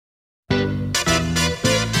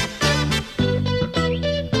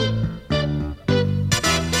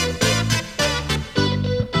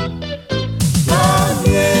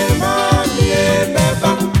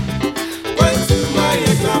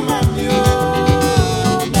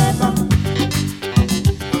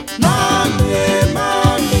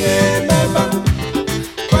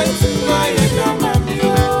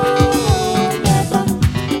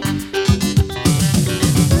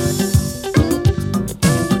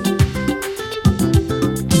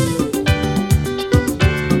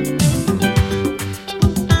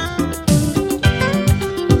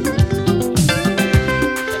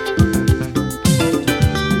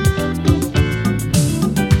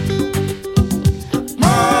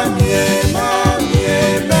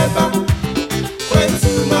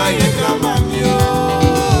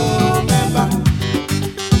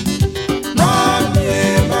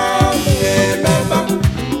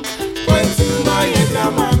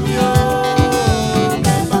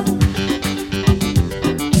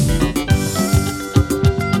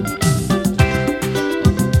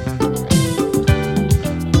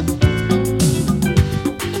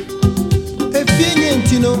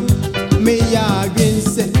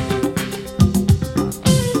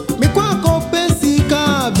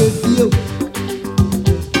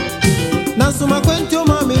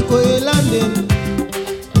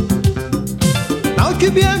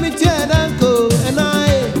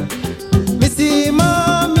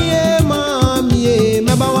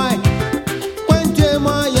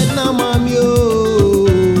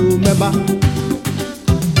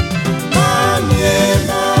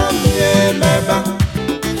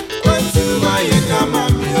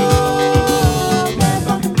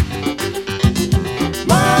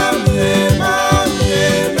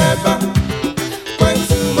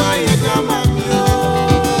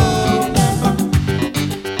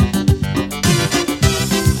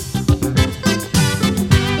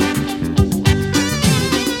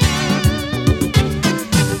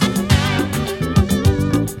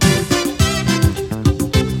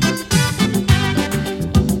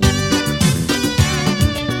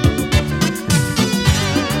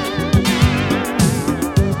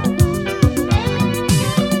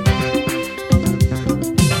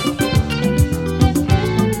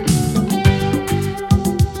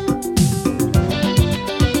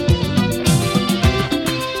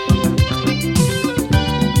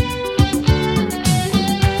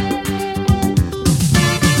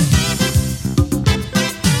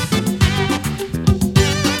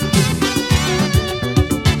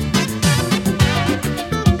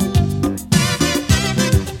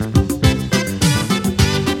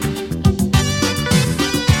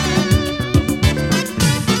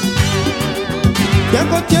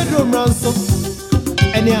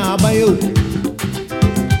ni abayo.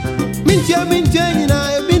 Minche ni na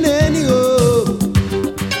ebineni o.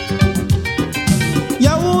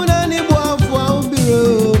 Ya una ni boafu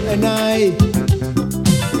ubiro enai.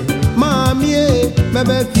 Maame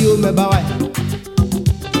mebe fio mebawai.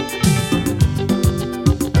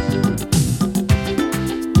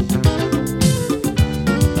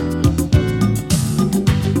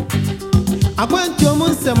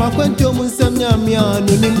 Akwenti omunsem nyame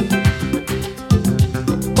anonim.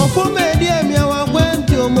 Ofo medie mi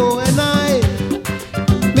akwenti omo enai.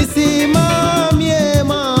 Misi mami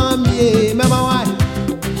meba wai.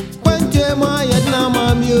 Kwenti mo ayedna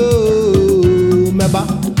mami o meba.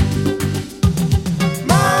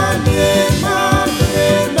 Mami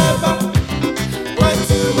meba.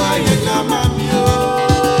 Kwenti mo ayedna mami o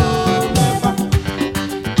meba.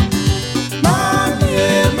 Mami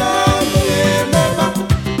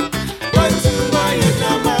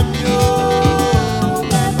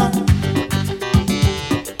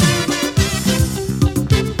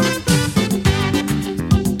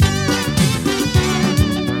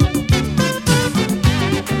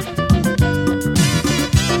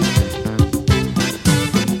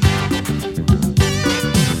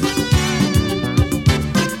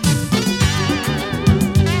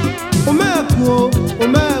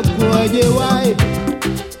Yeboah.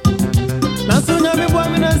 Nasunya mi bwa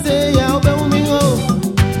mina se ya obe umingo.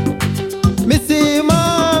 Misi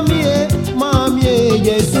mami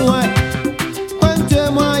Yesu ai. Kwente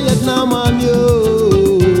mwa yetna mami o.